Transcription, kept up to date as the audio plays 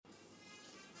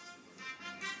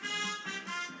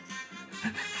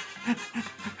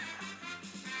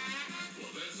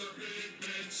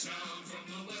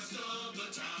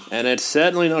And it's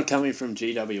certainly not coming from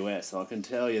GWS, I can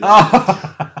tell you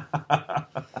that.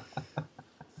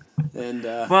 And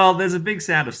well, there's a big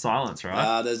sound of silence,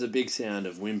 right? there's a big sound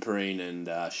of whimpering and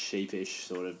sheepish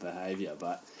sort of behaviour.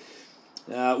 But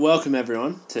welcome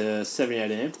everyone to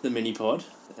 78 Amp, the mini pod.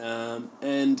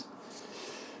 And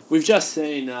we've just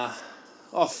seen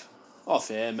off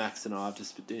air, Max and I have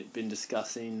just been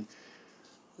discussing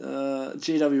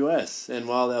GWS, and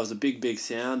while there was a big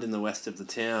sound in the west of the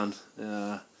town,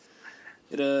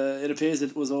 it appears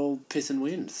it was all piss and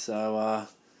wind. So,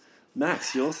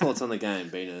 Max, your thoughts on the game,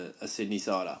 being a Sydney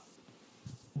sider?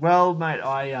 Well, mate,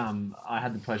 I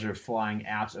had the pleasure of flying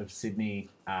out of Sydney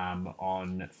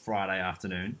on Friday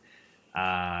afternoon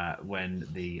when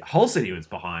the whole city was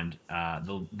behind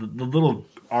the little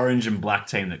orange and black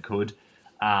team that could.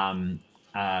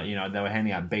 They were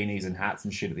handing out beanies and hats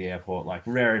and shit at the airport, like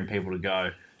raring people to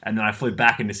go. And then I flew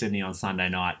back into Sydney on Sunday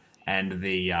night, and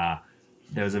there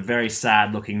was a very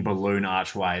sad-looking balloon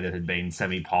archway that had been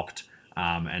semi-popped,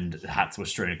 and hats were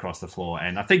strewn across the floor.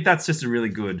 And I think that's just a really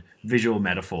good visual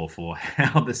metaphor for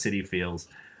how the city feels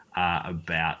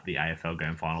about the AFL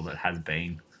Grand Final that has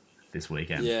been this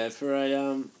weekend. Yeah, for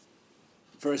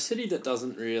a city that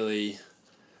doesn't really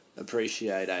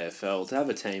appreciate AFL, to have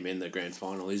a team in the Grand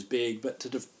Final is big, but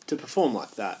to perform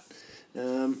like that,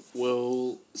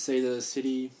 we'll see the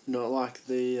city not like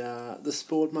the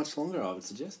sport much longer, I would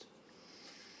suggest.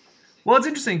 Well, it's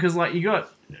interesting because, you got,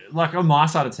 on my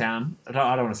side of town, I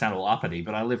don't want to sound all uppity,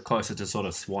 but I live closer to sort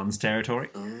of Swans territory.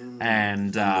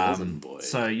 And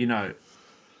so,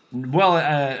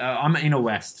 I'm inner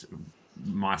west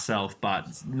myself,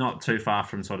 but not too far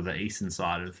from sort of the eastern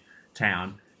side of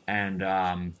town.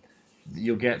 And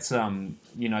you'll get some,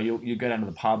 you'll go down to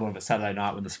the pub on a Saturday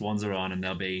night when the Swans are on, and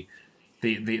there'll be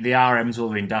the RMs will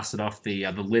have been dusted off. The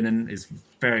linen is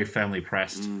very firmly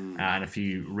pressed, and a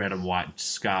few red and white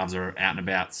scarves are out and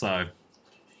about. So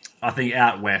I think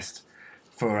out west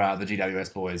for the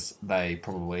GWS boys, they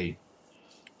probably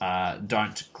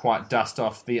don't quite dust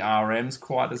off the RMs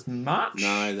quite as much.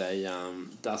 No, they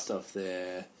dust off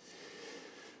their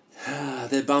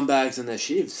bum bags and their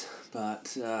shivs. But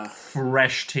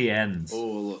fresh TNs.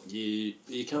 Oh, look, you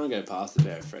can't go past a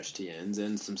pair of fresh TNs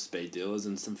and some speed dealers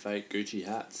and some fake Gucci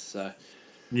hats. So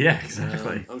yeah,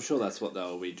 exactly. I'm sure that's what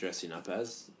they'll be dressing up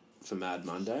as for Mad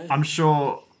Monday. I'm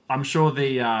sure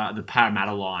the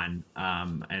Parramatta line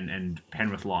and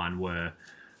Penrith line were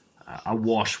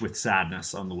awash with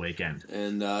sadness on the weekend.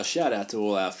 And shout out to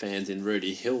all our fans in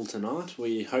Rudy Hill tonight.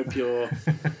 We hope your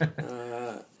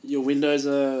windows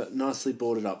are nicely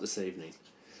boarded up this evening.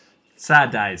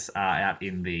 Sad days out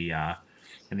in the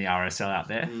RSL out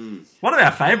there. One of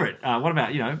our favourite. What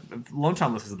about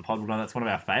long-time listeners of the pod will know that's one of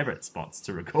our favourite spots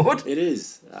to record. It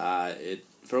is.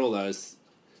 For all those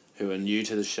who are new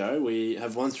to the show, we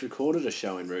have once recorded a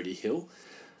show in Rudy Hill.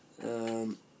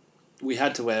 We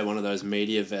had to wear one of those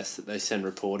media vests that they send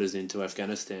reporters into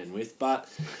Afghanistan with, but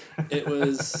it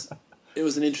was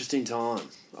an interesting time.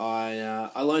 I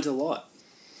learnt a lot.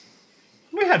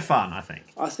 We had fun, I think.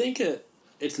 I think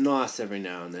it's nice every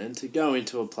now and then to go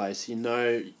into a place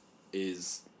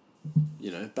is,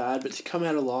 bad, but to come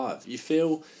out alive. You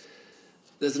feel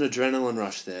there's an adrenaline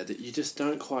rush there that you just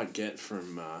don't quite get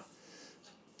from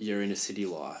your inner city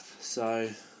life.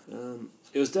 So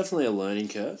it was definitely a learning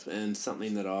curve and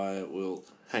something that I will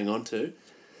hang on to.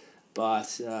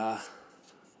 But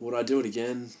would I do it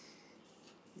again?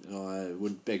 I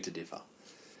would beg to differ.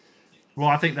 Well,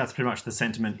 I think that's pretty much the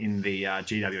sentiment in the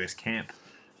GWS camp.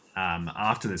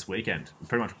 After this weekend,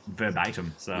 pretty much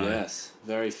verbatim. So yes,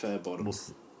 very fair bottom.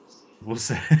 We'll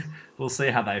see. We'll see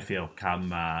how they feel come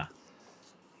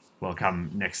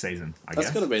next season. I guess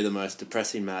that's got to be the most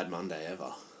depressing Mad Monday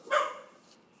ever.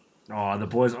 Oh, the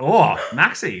boys! Oh,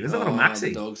 Maxi, was that little Maxi?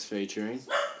 The dogs featuring.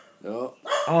 Two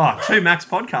Max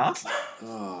podcasts.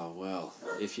 Oh well,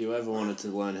 if you ever wanted to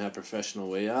learn how professional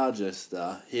we are, just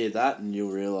hear that and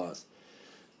you'll realise.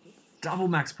 Double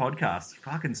Max podcast.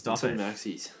 Fucking stop Two it.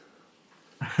 Maxis.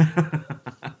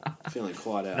 Feeling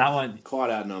quite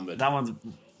outnumbered. That one's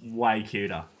way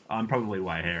cuter. I'm probably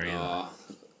way hairier.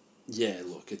 Yeah,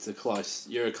 look, it's a close.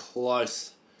 You're a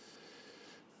close.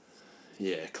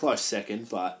 Yeah, close second.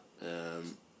 But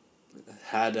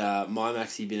had my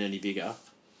Maxi been any bigger,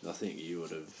 I think you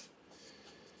would have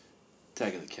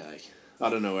taken the cake. I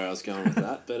don't know where I was going with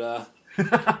that, but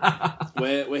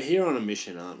we're here on a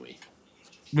mission, aren't we?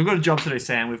 We've got a job to do,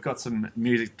 Sam. We've got some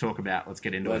music to talk about. Let's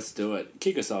get into it. Let's do it.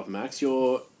 Kick us off, Max.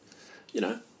 You're,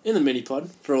 in the mini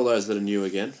pod. For all those that are new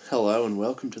again, hello and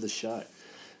welcome to the show.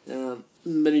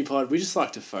 Mini Pod, we just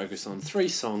like to focus on 3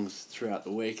 songs throughout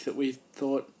the week that we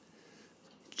thought,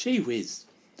 gee whiz,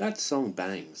 that song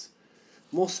bangs.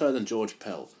 More so than George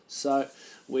Pell. So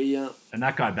we... and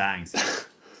that guy bangs.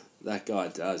 That guy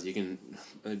does. You can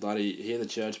bloody hear the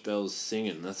church bells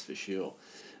singing, that's for sure.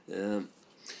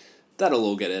 That'll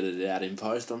all get edited out in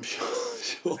post, I'm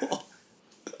sure.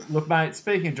 Look, mate,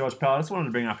 speaking of George Pell, I just wanted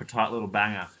to bring up a tight little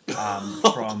banger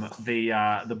from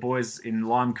the boys in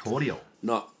Lime Cordial.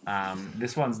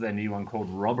 This one's their new one called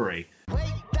Robbery.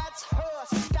 Wait, that's her.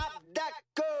 Stop that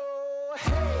girl.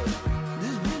 Hey,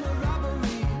 there's been a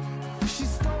robbery. She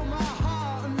stole my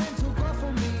heart and then took off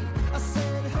from me. I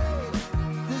said, hey,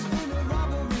 there's been a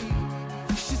robbery.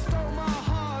 She stole my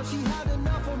heart. She had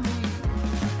enough of me.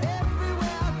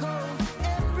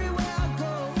 Everywhere I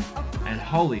go. And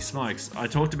holy smokes, I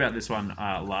talked about this one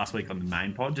last week on the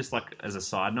main pod, just like as a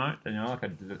side note. You know, like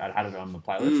I had it on the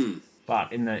playlist.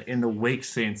 But in the week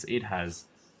since, it has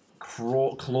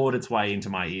clawed its way into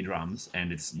my eardrums,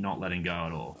 and it's not letting go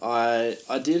at all. I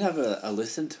did have a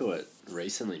listen to it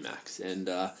recently, Max, and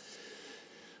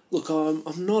look,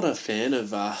 I'm not a fan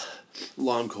of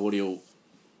Lime Cordial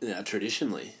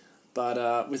traditionally,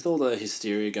 but with all the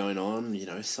hysteria going on, you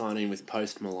know, signing with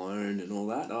Post Malone and all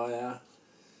that, I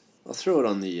threw it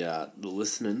on the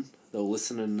listening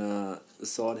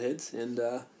side heads, and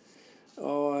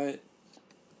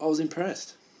I was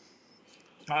impressed.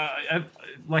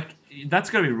 Like, that's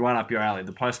going to be right up your alley.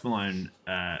 The Post Malone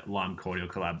Lime Cordial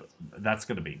collab, that's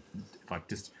going to be like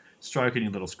just stroking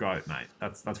your little scrote, mate.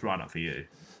 That's right up for you.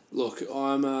 Look,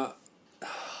 I'm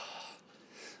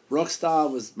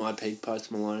Rockstar was my peak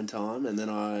Post Malone time, and then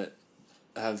I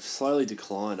have slowly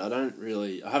declined. I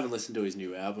haven't listened to his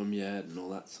new album yet and all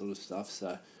that sort of stuff.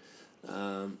 So,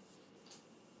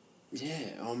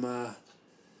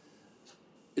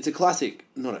 it's a classic,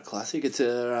 not a classic. It's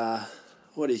a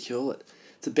what do you call it?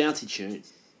 It's a bouncy tune.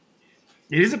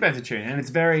 It is a bouncy tune, and it's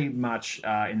very much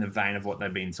in the vein of what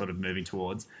they've been sort of moving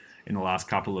towards in the last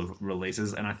couple of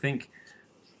releases. And I think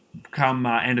come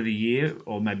end of the year,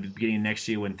 or maybe beginning of next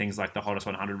year, when things like the Hottest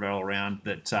 100 roll around,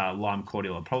 that Lime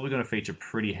Cordial are probably going to feature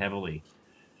pretty heavily.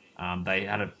 They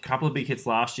had a couple of big hits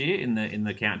last year in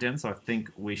the countdown, so I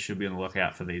think we should be on the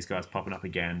lookout for these guys popping up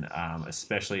again,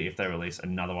 especially if they release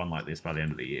another one like this by the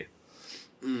end of the year.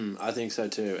 I think so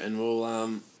too, and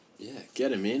we'll get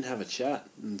them in, have a chat,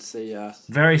 and see.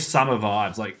 Very summer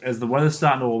vibes. Like, as the weather's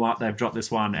starting to warm up, they've dropped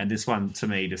this one, and this one to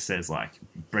me just says like,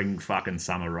 bring fucking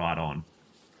summer right on.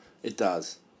 It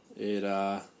does. It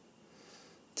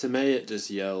to me it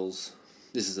just yells,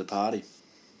 "This is a party."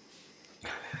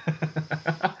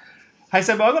 Hey,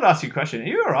 Sam, I've got to ask you a question. Are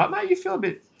you all right, mate? You feel a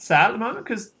bit sad at the moment?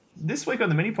 Because this week on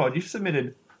the mini-pod, you've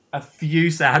submitted a few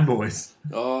sad boys.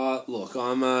 Oh, look,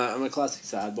 I'm a classic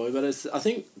sad boy, but I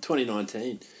think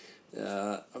 2019.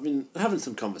 I've been having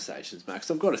some conversations, Max.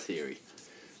 I've got a theory.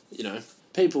 You know,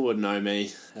 people would know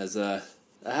me as a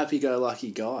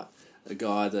happy-go-lucky guy, a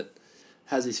guy that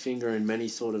has his finger in many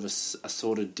sort of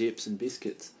assorted dips and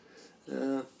biscuits.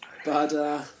 But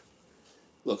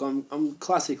look, I'm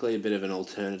classically a bit of an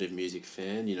alternative music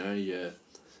fan. You know,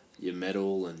 your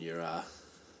metal and your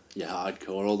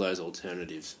hardcore, all those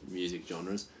alternative music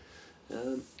genres.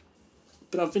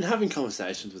 But I've been having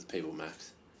conversations with people,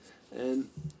 Max, and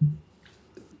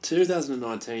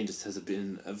 2019 just has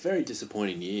been a very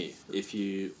disappointing year if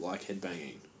you like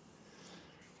headbanging.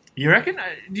 You reckon?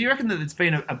 Do you reckon that it's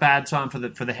been a bad time for the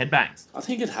headbangs? I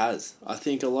think it has. I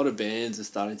think a lot of bands are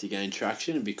starting to gain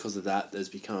traction, and because of that, there's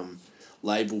become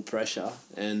label pressure,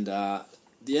 and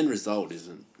the end result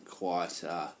isn't quite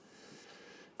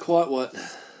what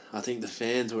I think the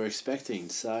fans were expecting.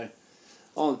 So,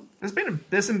 there's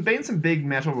been some big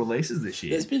metal releases this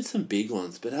year. There's been some big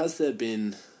ones, but has there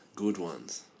been good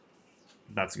ones?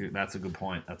 That's a good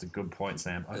point. That's a good point,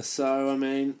 Sam. So, I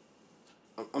mean,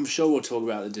 I'm sure we'll talk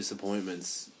about the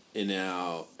disappointments in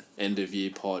our end of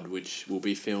year pod, which will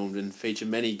be filmed and feature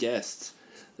many guests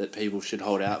that people should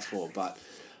hold out for. But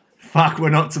fuck, we're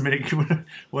not submitting.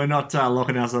 We're not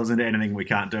locking ourselves into anything we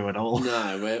can't do at all.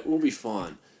 No, we'll be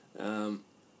fine.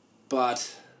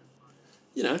 But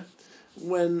you know,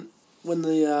 when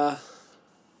the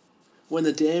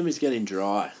dam is getting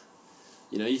dry,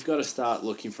 you know, you've got to start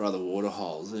looking for other water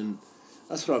holes, and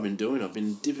that's what I've been doing. I've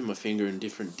been dipping my finger in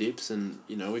different dips, and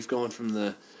you know, we've gone from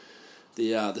the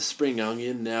spring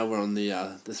onion. Now we're on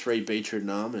the 3 beetroot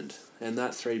and almond, and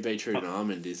that 3 beetroot and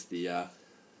almond is the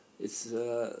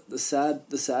sad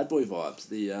boy vibes,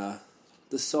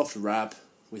 the soft rap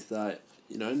with nice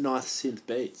synth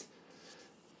beats.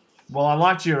 Well, I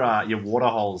liked your water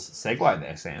holes segue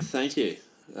there, Sam. Thank you.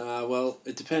 Well,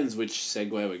 it depends which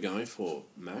segue we're going for,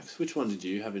 Max. Which one did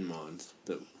you have in mind?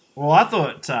 Well, I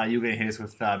thought you were going to hit us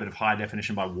with a bit of High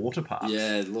Definition by Water Parks.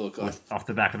 Yeah, look, off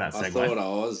the back of that segue. I thought I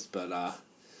was, but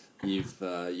you've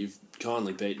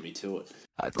kindly beaten me to it.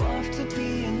 I'd love to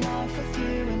be enough with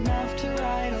you, enough to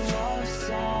write a love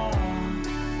song.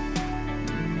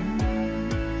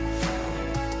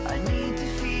 I need to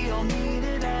feel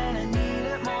needed, and I need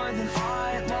it more than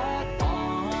I let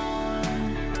on.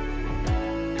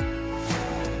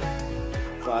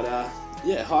 But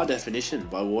yeah, High Definition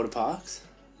by Water Parks.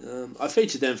 I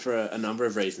featured them for a number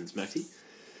of reasons, Maxie.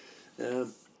 To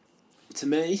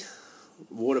me,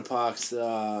 Water Parks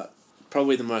are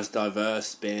probably the most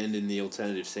diverse band in the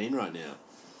alternative scene right now.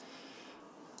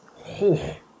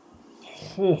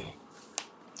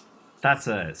 That's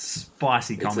a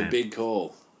spicy comment. It's a big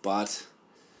call, but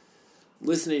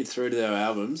listening through to their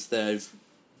albums, they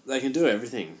can do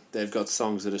everything. They've got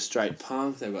songs that are straight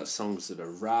punk, they've got songs that are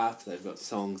rap, they've got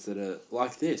songs that are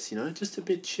like this, just a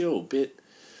bit chill,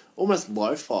 almost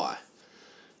lo-fi.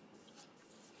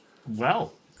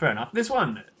 Well, fair enough. This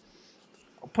one,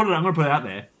 I'm going to put it out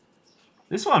there.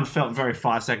 This one felt very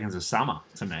 5 Seconds of Summer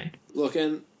to me. Look,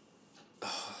 and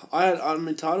I'm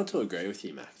entitled to agree with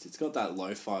you, Max. It's got that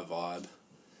lo-fi vibe.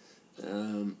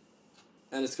 And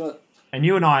it's got... And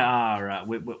you and I are...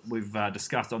 we've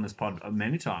discussed on this pod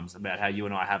many times about how you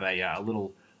and I have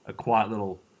a quiet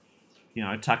little,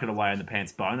 tuck it away in the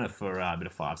pants boner for a bit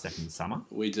of 5 Seconds of Summer.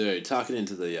 We do. Tuck it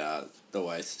into the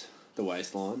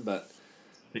waistline, but...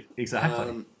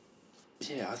 Exactly.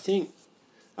 Yeah, I think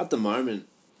at the moment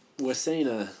we're seeing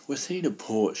a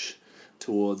push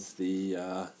towards the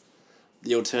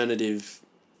alternative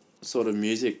sort of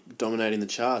music dominating the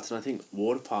charts, and I think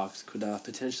Water Parks could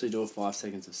potentially do a 5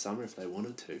 Seconds of Summer if they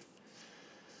wanted to.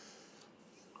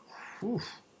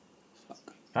 Oof.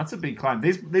 That's a big claim.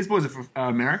 These boys are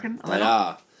American? They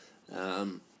are.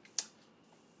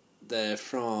 They're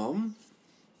from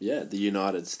the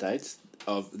United States.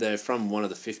 They're from one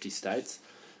of the 50 states,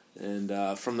 and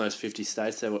from those 50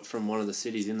 states, they were from one of the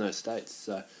cities in those states.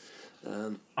 So,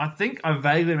 I think I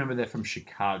vaguely remember they're from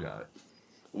Chicago.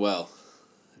 Well,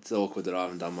 it's awkward that I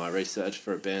haven't done my research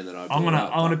for a band that I'm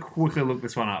gonna quickly look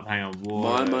this one up. Hang on.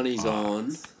 My money's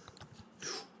on.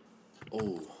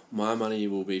 Oh, my money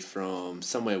will be from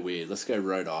somewhere weird. Let's go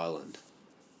Rhode Island.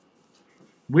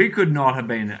 We could not have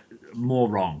been more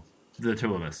wrong, the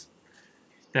two of us.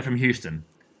 They're from Houston.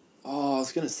 Oh, I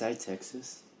was going to say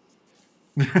Texas.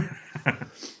 Wouldn't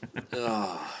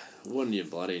you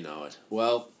bloody know it?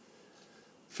 Well,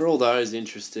 for all those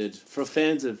interested, for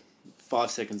fans of 5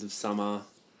 Seconds of Summer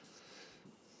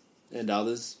and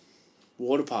others,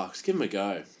 Water Parks, give them a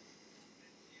go.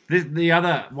 The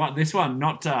other one, this one,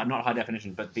 not High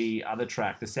Definition, but the other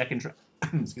track, the second track,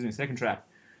 second track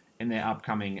in their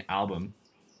upcoming album.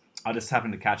 I just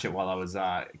happened to catch it while I was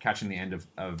catching the end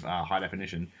of High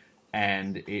Definition.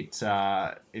 And it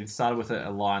started with a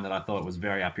line that I thought was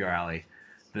very up your alley.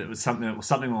 That was something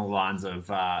along the lines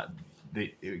of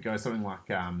it goes something like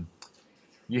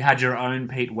you had your own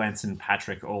Pete Wentz and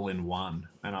Patrick all in one,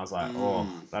 and I was like, oh,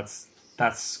 that's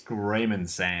screaming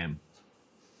Sam.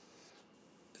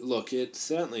 Look, it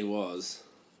certainly was.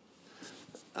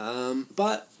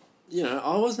 But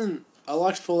I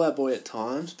liked Fall Out Boy at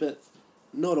times, but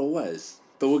not always.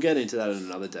 But we'll get into that on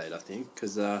another date, I think,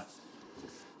 because.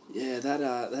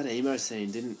 That emo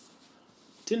scene didn't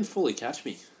fully catch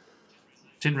me.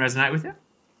 Didn't resonate with you?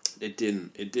 It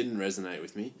didn't resonate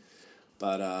with me.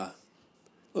 But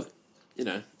look,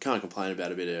 can't complain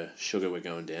about a bit of Sugar We're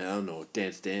Going Down or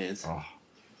Dance Dance. Oh,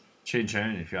 tune,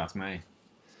 if you ask me.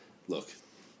 Look,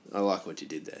 I like what you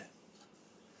did there.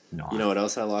 No. You know what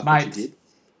else I like Mate, what you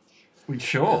did?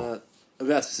 Sure. I'm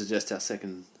about to suggest our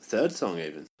third song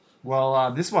even.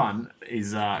 Well, this one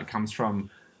is comes from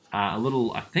a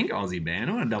little, I think, Aussie band.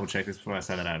 I want to double check this before I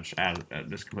say that out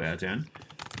just completely out of turn.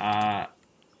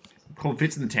 Called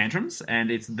Fits and the Tantrums,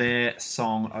 and it's their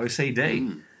song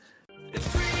OCD. It's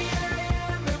 3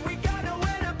 a.m. and we got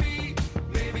nowhere to be.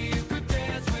 Maybe you could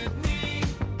dance with me.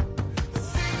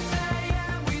 6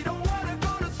 a.m. we don't wanna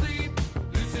go to sleep.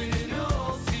 Listening to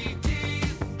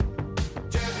OCDs.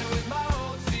 Dancing with my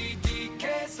OCD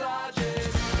case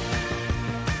logic.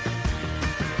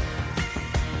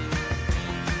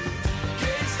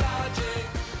 Case logic.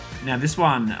 Now, this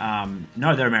one,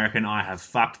 no, they're American. I have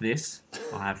fucked this.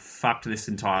 I have fucked this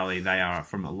entirely. They are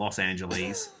from Los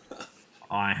Angeles.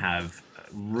 I have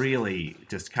really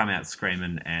just come out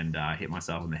screaming and hit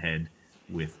myself in the head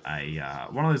with a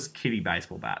one of those kiddie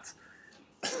baseball bats.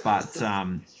 But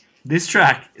this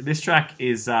track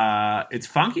is it's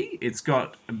funky. It's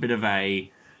got a bit of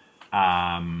a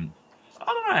I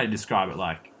don't know how to describe it.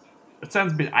 Like, it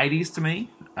sounds a bit 80s to me.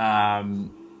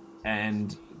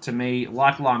 And to me,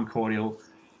 like Lime Cordial,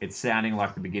 it's sounding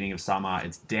like the beginning of summer.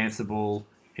 It's danceable.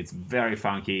 It's very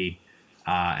funky.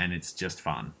 And it's just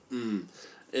fun.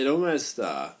 It almost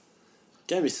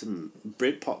gave me some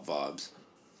Britpop vibes.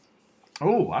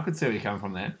 Oh, I could see where you're coming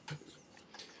from there.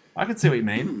 I can see what you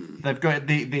mean. They've got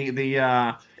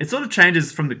the it sort of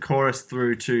changes from the chorus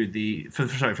through to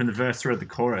from the verse through to the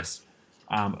chorus,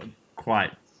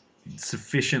 quite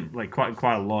sufficient, like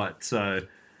quite a lot. So,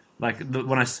 like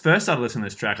when I first started listening to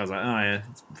this track, I was like, oh yeah,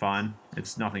 it's fine,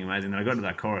 it's nothing amazing. Then I got into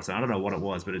that chorus, and I don't know what it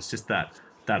was, but it's just that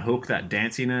hook, that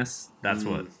danciness. That's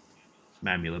what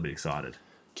made me a little bit excited.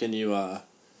 Can you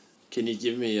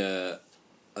give me a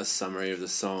summary of the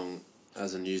song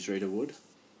as a newsreader would?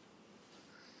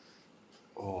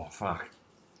 Oh, fuck.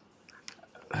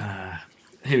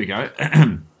 Here we go.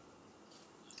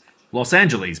 Los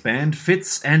Angeles band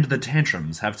Fitz and the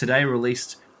Tantrums have today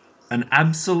released an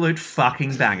absolute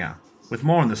fucking banger. With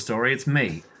more on the story, it's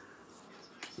me.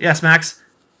 Yes, Max.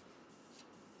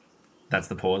 That's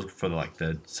the pause for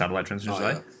the satellite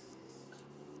transition.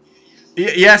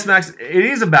 Yes, Max, it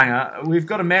is a banger. We've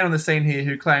got a man on the scene here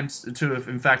who claims to have,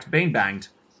 in fact, been banged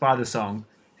by the song.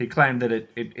 He claimed that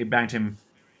it banged him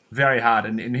very hard,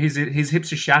 and his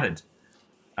hips are shattered.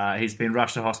 He's been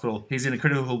rushed to hospital. He's in a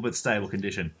critical but stable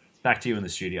condition. Back to you in the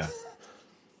studio.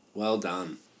 Well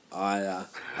done. I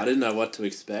didn't know what to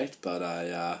expect, but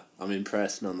I'm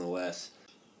impressed nonetheless.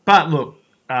 But look,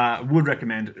 would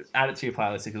recommend add it to your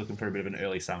playlist if you're looking for a bit of an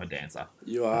early summer dancer.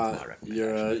 You are.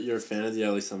 You're a fan of the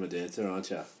early summer dancer,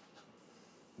 aren't you?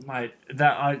 Mate,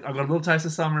 I got a little taste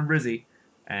of summer in Brizzy,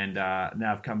 and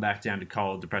now I've come back down to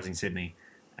cold, depressing Sydney,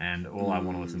 and all I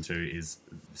want to listen to is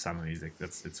summer music.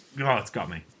 It's got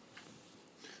me.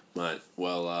 Mate,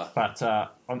 well... But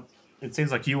it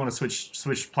seems like you want to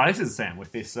switch places, Sam,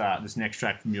 with this next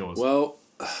track from yours. Well,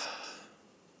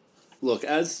 look,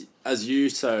 as you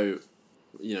so,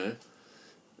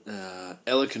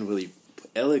 eloquently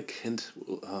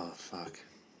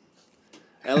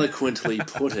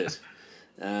put it,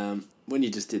 when you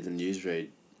just did the newsread,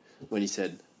 when you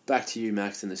said, back to you,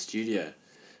 Max, in the studio,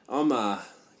 I'm going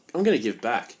to give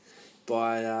back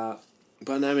by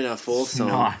naming our fourth song,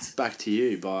 nice. Back to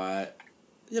You, by,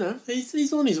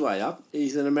 he's on his way up.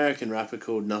 He's an American rapper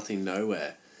called Nothing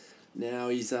Nowhere. Now,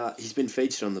 he's been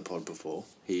featured on the pod before.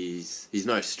 He's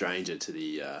no stranger to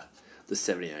the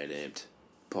 78 amped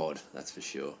pod, that's for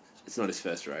sure. It's not his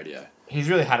first rodeo. He's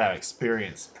really had our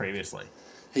experience previously.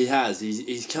 He has.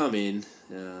 He's come in.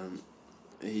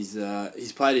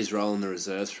 He's played his role in the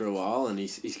reserves for a while, and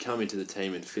he's come into the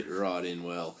team and fit right in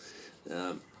well.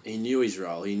 He knew his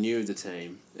role. He knew the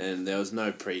team, and there was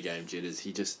no pre-game jitters.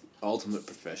 He just ultimate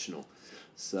professional.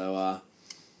 So.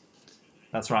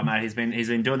 That's right, mate. He's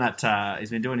been doing that. He's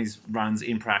been doing his runs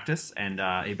in practice, and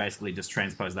he basically just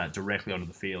transposed that directly onto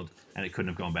the field, and it couldn't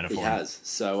have gone better for him. He has.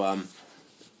 So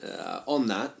on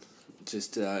that,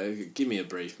 just give me a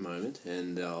brief moment,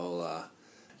 and I'll.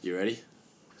 You ready?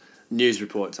 News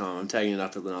report time. I'm taking it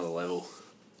up to another level.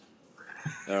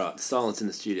 All right, silence in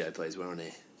the studio, please. We're on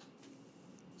air.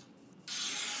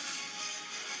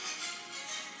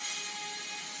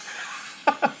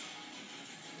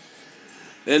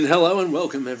 And hello and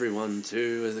welcome everyone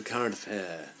to The Current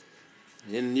Affair.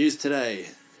 In news today,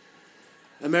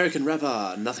 American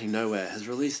rapper Nothing Nowhere has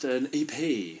released an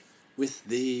EP with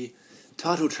the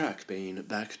title track being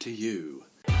Back to You.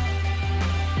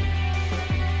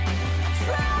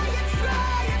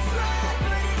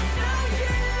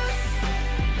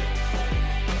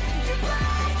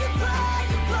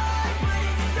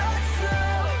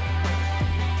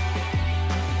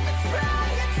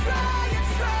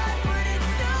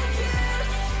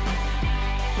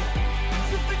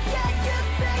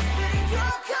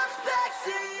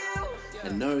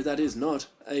 And no, that is not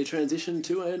a transition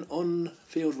to an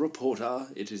on-field reporter.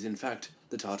 It is, in fact,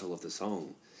 the title of the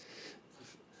song.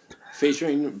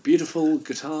 Featuring beautiful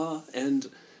guitar and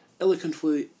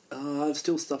eloquently... I've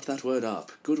still stuffed that word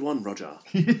up. Good one, Roger.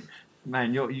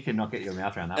 Man, you cannot get your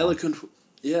mouth around that Eloquent... one.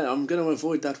 Yeah, I'm going to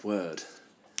avoid that word.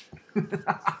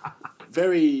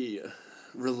 Very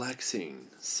relaxing,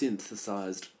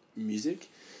 synthesized music.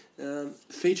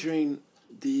 Featuring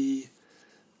the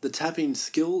tapping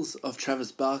skills of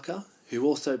Travis Barker, who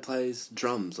also plays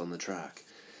drums on the track.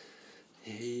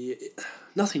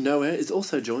 Nothing Nowhere is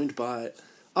also joined by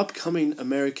upcoming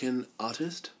American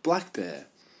artist Black Bear,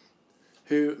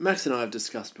 who Max and I have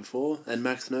discussed before, and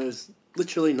Max knows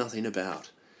literally nothing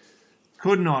about.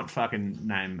 Could not fucking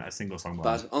name a single song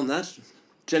by him. But on that,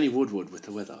 Jenny Woodward with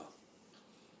The Weather.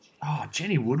 Oh,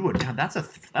 Jenny Woodward. Now that's a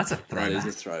That throwback. is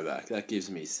a throwback. That gives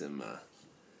me some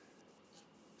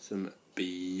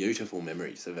beautiful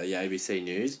memories of the ABC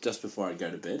News just before I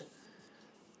go to bed.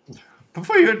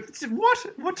 Before you,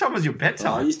 what time was your Oh, I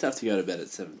bedtime? used to have to go to bed at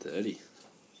 7:30.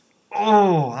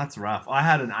 Oh, that's rough. I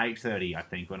had an 8:30, I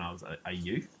think, when I was a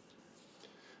youth.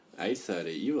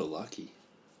 8:30. You were lucky.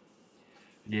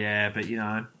 Yeah, but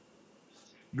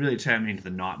really turned me into the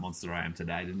night monster I am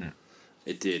today, didn't it?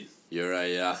 It did. You're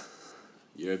a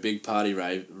big party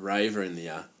raver in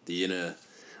the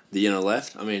inner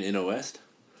left. I mean inner west.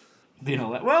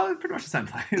 Well, pretty much the same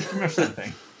thing. It's pretty much the same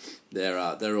thing.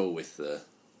 They're all with the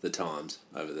times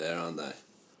over there, aren't they?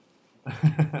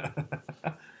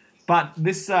 But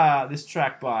this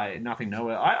track by Nothing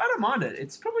Nowhere, I don't mind it.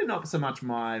 It's probably not so much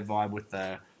my vibe with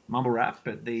the mumble rap,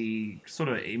 but the sort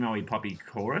of emo-y poppy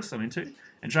chorus I'm into.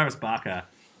 And Travis Barker,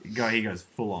 he goes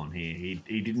full on here.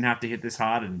 He didn't have to hit this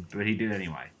hard, but he did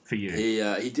anyway for you.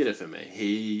 He did it for me.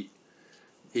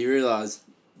 He realised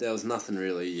there was nothing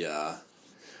really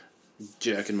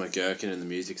jerking my gherkin in the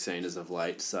music scene as of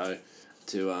late. So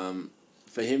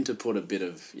for him to put a bit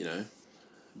of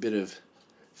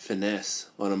finesse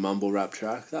on a mumble rap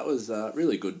track, that was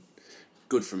really good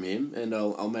from him, and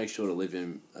I'll make sure to leave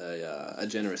him a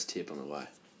generous tip on the way.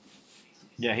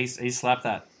 Yeah, he slapped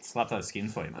those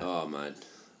skins for you, mate. Oh mate,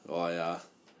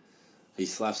 he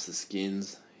slaps the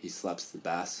skins, he slaps the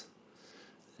bass,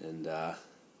 and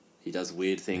he does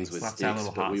weird things He with slaps our sticks,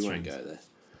 little but we won't heartstrings. go there.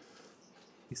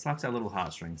 He slaps our little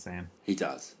heartstrings, Sam. He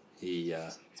does. He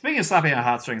Speaking of slapping our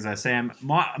heartstrings, though, Sam,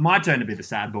 my turn to be the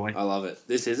sad boy. I love it.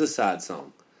 This is a sad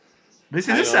song. This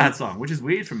is Hang a sad on. song, which is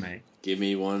weird for me. Give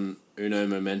me one uno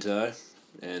momento,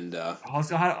 and I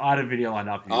had a video lined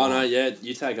up. oh no, yeah,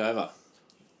 you take over.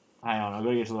 Hang on, I've got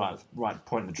to get to the right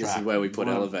point in the This track. is where we put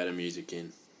Well, elevator music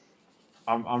in.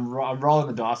 I'm rolling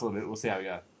the dice a little bit. We'll see how we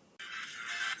go.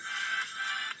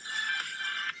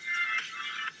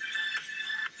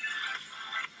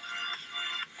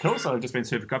 Cool. So I've just been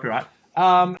super copyright.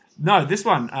 No, this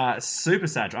one super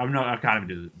sad. I can't even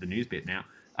do the news bit now.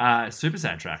 Super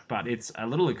sad track, but it's a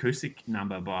little acoustic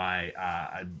number by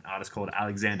an artist called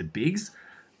Alexander Biggs,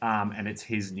 and it's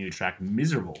his new track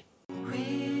 "Miserable."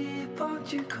 We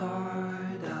parked your car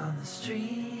down the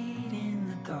street in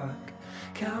the dark.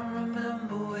 Can't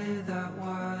remember where that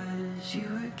was. You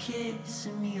were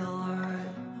kissing me a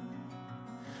lot.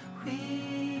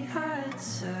 We had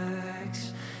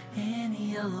sex in a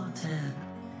yellow tent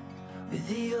with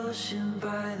the ocean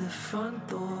by the front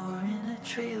door in a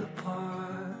trailer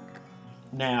park.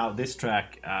 Now, this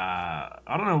track, I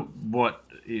don't know what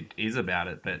it is about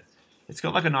it, but it's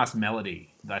got like a nice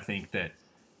melody. I think that,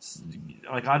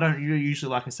 like, I don't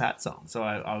usually like a sad song, so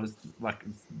I was like,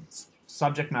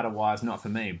 subject matter wise, not for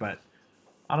me, but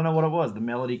I don't know what it was. The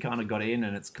melody kind of got in,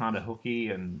 and it's kind of hooky,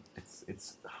 and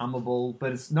it's hummable,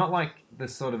 but it's not like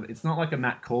it's not like a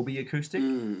Matt Corby acoustic.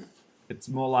 It's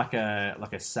more like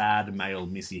a sad male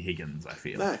Missy Higgins, I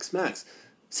feel. Max,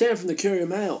 Sam from the Courier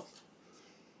Mail.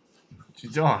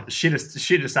 Oh, shit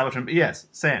establishment. But yes,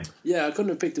 Sam. Yeah, I couldn't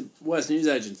have picked a worse news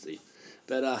agency.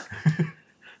 But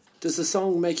does the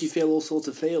song make you feel all sorts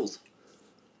of feels?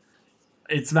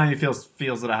 It's made me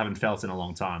feels that I haven't felt in a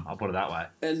long time. I'll put it that way.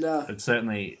 And It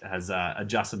certainly has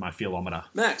adjusted my feelometer.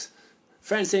 Max,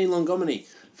 Francine Longomini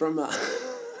from...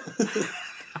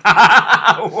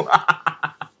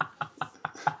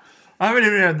 I haven't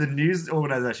even heard the news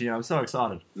organisation yet. I'm so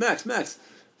excited. Max,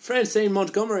 Francine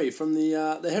Montgomery from the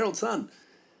Herald Sun.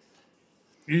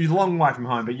 He's a long way from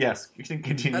home, but yes, you can At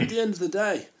continue. the end of the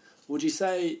day, would you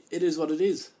say it is what it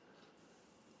is?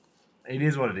 It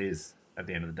is what it is at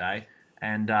the end of the day.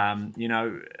 And,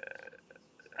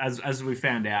 as we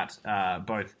found out,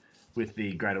 both with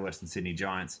the Greater Western Sydney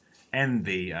Giants and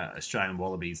the Australian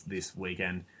Wallabies this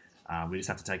weekend, we just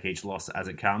have to take each loss as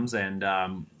it comes and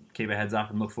keep our heads up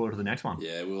and look forward to the next one.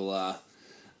 Yeah, we'll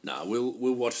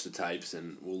watch the tapes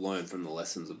and we'll learn from the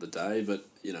lessons of the day. But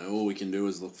all we can do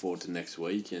is look forward to next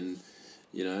week and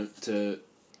to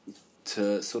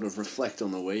sort of reflect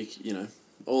on the week.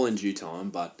 All in due time,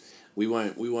 but we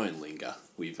won't linger.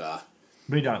 We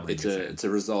don't linger. it's a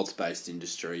results based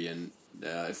industry, and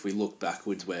if we look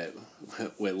backwards, we're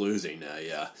losing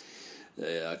a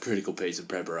critical piece of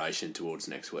preparation towards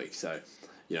next week. So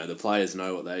the players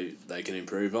know what they can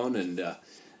improve on, and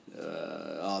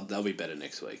they'll be better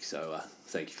next week. So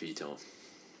thank you for your time.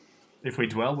 If we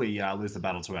dwell, we lose the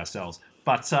battle to ourselves.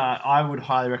 But I would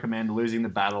highly recommend losing the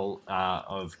battle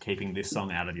of keeping this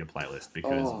song out of your playlist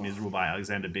because Miserable by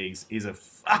Alexander Biggs is a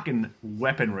fucking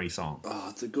weaponry song. Oh,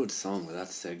 it's a good song with that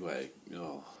segue.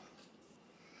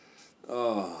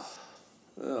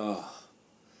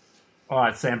 All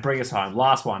right, Sam, bring us home.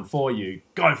 Last one for you.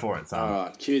 Go for it, son.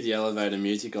 Alright, cue the elevator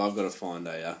music. I've got to find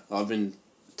I've been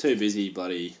too busy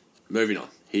bloody... Moving on.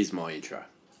 Here's my intro.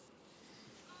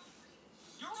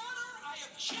 Your Honor, I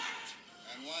object!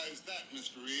 And why is that,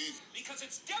 Mr. Reed? Because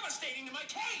it's devastating to my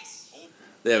case!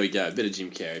 There we go. A bit of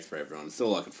Jim Carrey for everyone. It's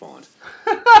all I could find.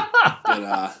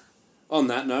 But on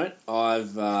that note,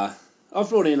 I've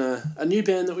brought in a new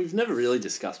band that we've never really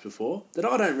discussed before, that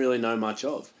I don't really know much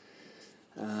of.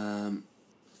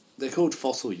 They're called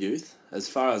Fossil Youth. As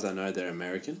far as I know, they're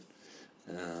American.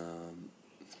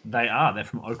 They are. They're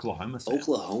from Oklahoma. Sam.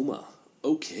 Oklahoma.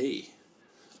 Okay.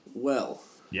 Well,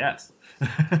 Yes.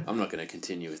 I'm not going to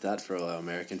continue with that for all our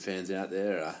American fans out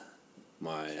there.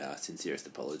 My sincerest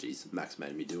apologies. Max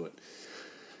made me do it.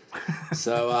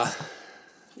 So,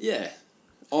 yeah.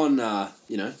 On,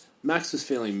 Max was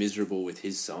feeling miserable with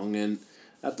his song, and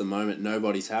at the moment,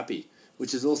 Nobody's Happy,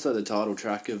 which is also the title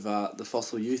track of the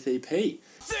Fossil Youth EP. Think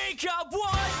I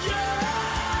want you.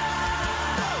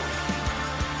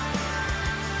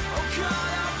 Oh God,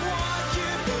 I want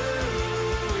you.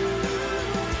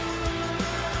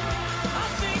 I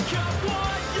think I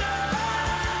want you.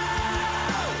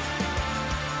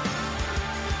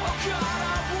 Oh God,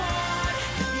 I want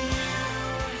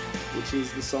you. Which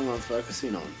is the song I'm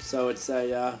focusing on. So it's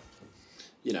a,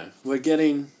 we're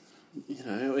getting,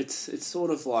 it's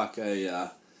sort of like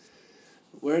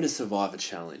we're in a Survivor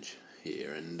challenge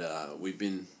here, and we've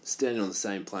been standing on the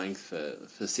same plank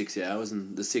for 6 hours,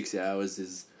 and the 6 hours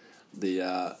is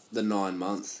the 9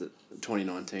 months that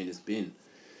 2019 has been.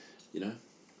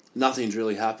 Nothing's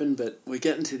really happened, but we're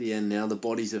getting to the end now. The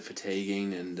bodies are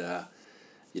fatiguing, and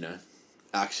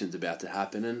action's about to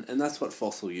happen, and that's what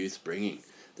Fossil Youth's bringing.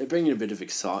 They're bringing a bit of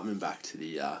excitement back to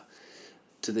the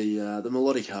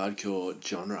melodic hardcore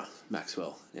genre,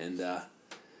 Maxwell, and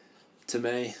to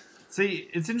me. See,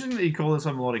 it's interesting that you call this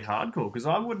a melodic hardcore, because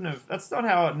I wouldn't have... That's not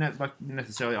how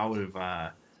necessarily I would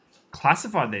have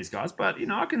classified these guys, but,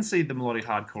 I can see the melodic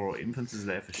hardcore influences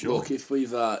there for sure. Look, if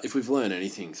we've learned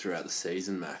anything throughout the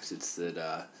season, Max, it's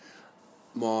that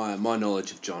my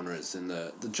knowledge of genres and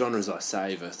the genres I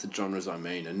say versus the genres I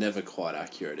mean are never quite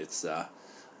accurate. It's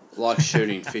like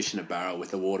shooting fish in a barrel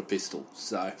with a water pistol.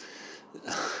 So,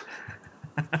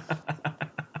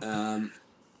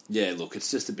 yeah, look,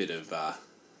 it's just a bit of...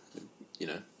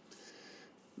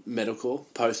 metalcore,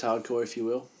 post-hardcore, if you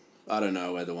will. I don't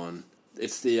know whether one.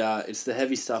 It's the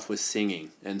heavy stuff with singing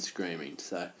and screaming.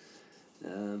 So,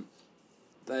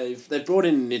 they've brought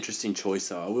in an interesting choice.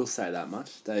 Though I will say that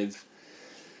much. They've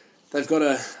got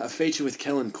a feature with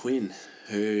Kellen Quinn,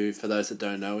 who, for those that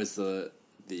don't know, is the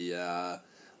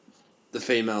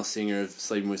female singer of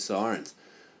Sleeping with Sirens.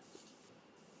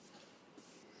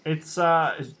 It's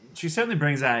she certainly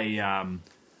brings a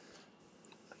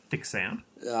thick sound.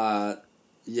 Yeah,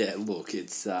 look,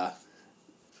 it's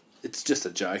just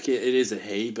a joke. It is a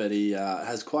he, but he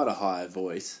has quite a high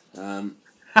voice. Love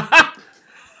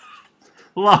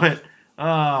it.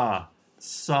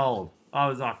 Sold.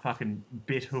 I fucking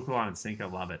bit hook, line, and sinker.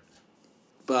 Love it.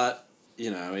 But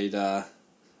I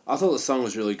thought the song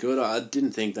was really good. I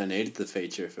didn't think they needed the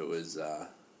feature if it was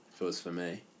for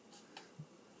me.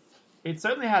 It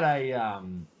certainly had a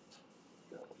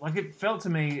it felt to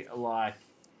me like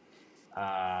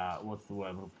what's the word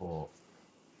I'm looking for?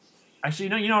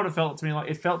 Actually, you know what it felt to me like?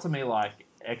 It felt to me like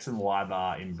X and Y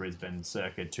Bar in Brisbane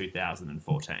circa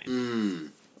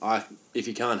 2014. If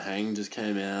You Can't Hang just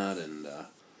came out, and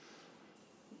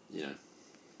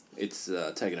it's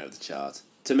taken over the charts.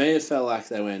 To me, it felt like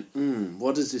they went,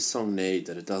 what does this song need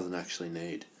that it doesn't actually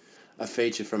need? A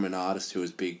feature from an artist who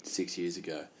was big 6 years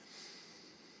ago.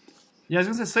 Yeah, I was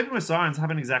going to say, Sleeping with Sirens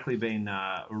haven't exactly been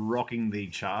rocking the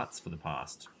charts for the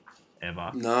past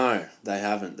ever. No, they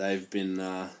haven't. They've been,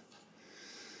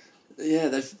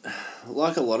 they've,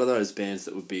 like a lot of those bands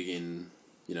that were big in,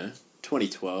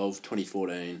 2012,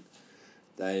 2014,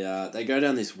 they go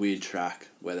down this weird track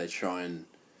where they try and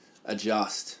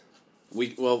adjust.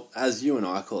 As you and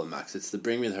I call it, Max, it's the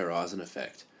Bring Me the Horizon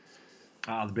effect.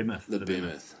 Ah, the Behemoth. The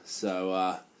Behemoth. So,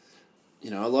 a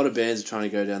lot of bands are trying to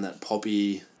go down that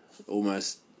poppy,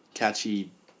 almost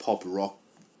catchy pop rock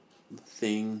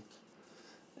thing,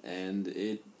 and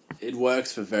it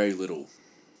works for very little.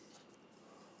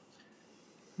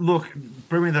 Look,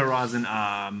 Bring Me the Horizon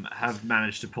have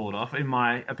managed to pull it off, in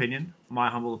my opinion, my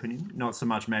humble opinion. Not so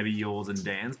much maybe yours and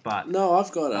Dan's, but... No,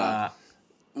 I've got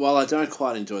while I don't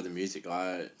quite enjoy the music,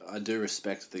 I do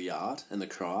respect the art and the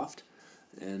craft,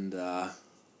 and,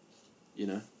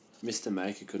 Mr.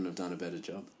 Maker couldn't have done a better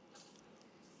job.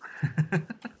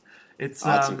 It's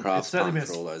Arts and crafts certainly fun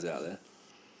for all those out there.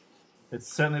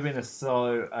 It's certainly been a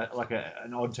slow,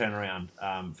 an odd turnaround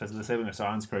for the Sleeping with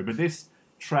Sirens crew. But this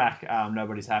track,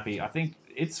 Nobody's Happy, I think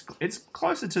it's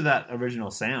closer to that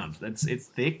original sound. It's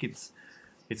thick.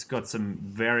 It's got some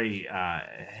very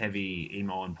heavy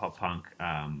emo and pop punk,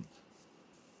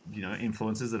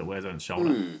 influences that it wears on its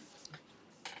shoulder.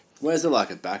 Where's it like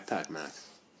a backpack, Max?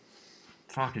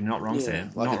 Fucking not wrong,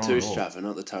 Sam. Like Not a wrong at all. two-strapper,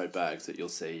 not the tote bags that you'll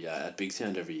see at Big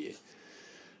Sound every year.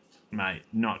 Mate,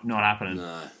 not happening.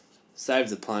 No. Save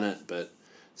the planet, but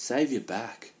save your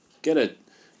back. Get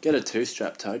a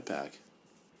two-strap tote bag.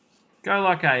 Go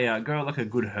like a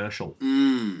good Herschel.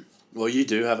 Well, you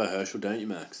do have a Herschel, don't you,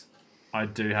 Max? I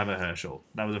do have a Herschel.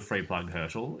 That was a free plug,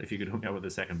 Herschel. If you could hook me up with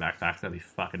a second backpack, that'd be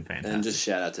fucking fantastic. And just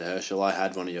shout out to Herschel. I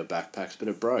had one of your backpacks, but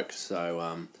it broke.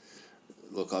 So,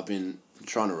 look, I've been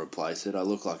trying to replace it. I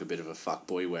look like a bit of a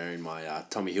fuckboy wearing my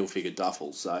Tommy Hilfiger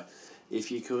duffel. So,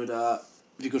 if you could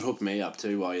hook me up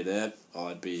too while you're there,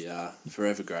 I'd be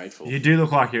forever grateful. You do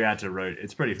look like you're out to root.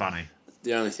 It's pretty funny.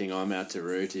 The only thing I'm out to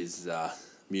root is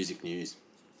music news.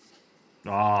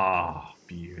 Oh,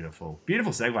 beautiful.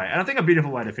 Beautiful segue. And I think a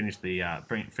beautiful way to finish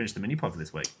the mini pod for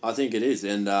this week. I think it is.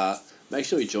 And make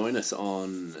sure you join us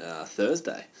on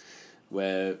Thursday,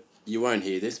 where you won't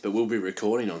hear this, but we'll be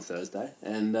recording on Thursday.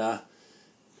 And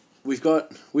we've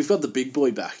got the big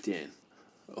boy back, Dan.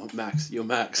 Oh, Max, you're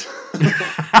Max.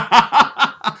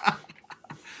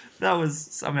 That was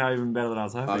somehow even better than I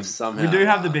was hoping. We We do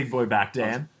have the big boy back,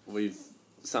 Dan. We've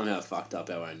somehow fucked up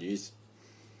our own news.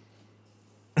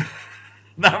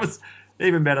 That was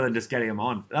even better than just getting him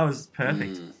on. That was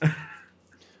perfect.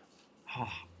 Oh,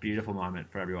 beautiful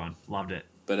moment for everyone. Loved it.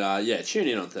 But tune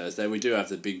in on Thursday. We do have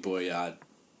the big boy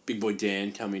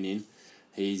Dan coming in.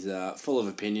 He's full of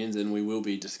opinions, and we will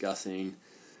be discussing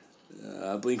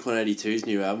Blink-182's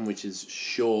new album, which is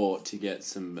sure to get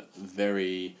some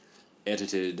very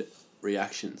edited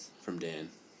reactions from Dan.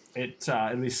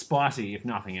 It'll be spicy, if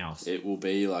nothing else. It will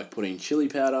be like putting chili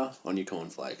powder on your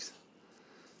cornflakes.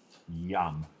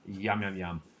 Yum. Yum, yum,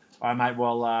 yum. All right, mate.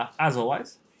 Well, as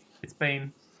always, it's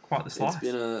been quite the slice. It's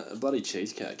been a bloody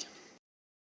cheesecake.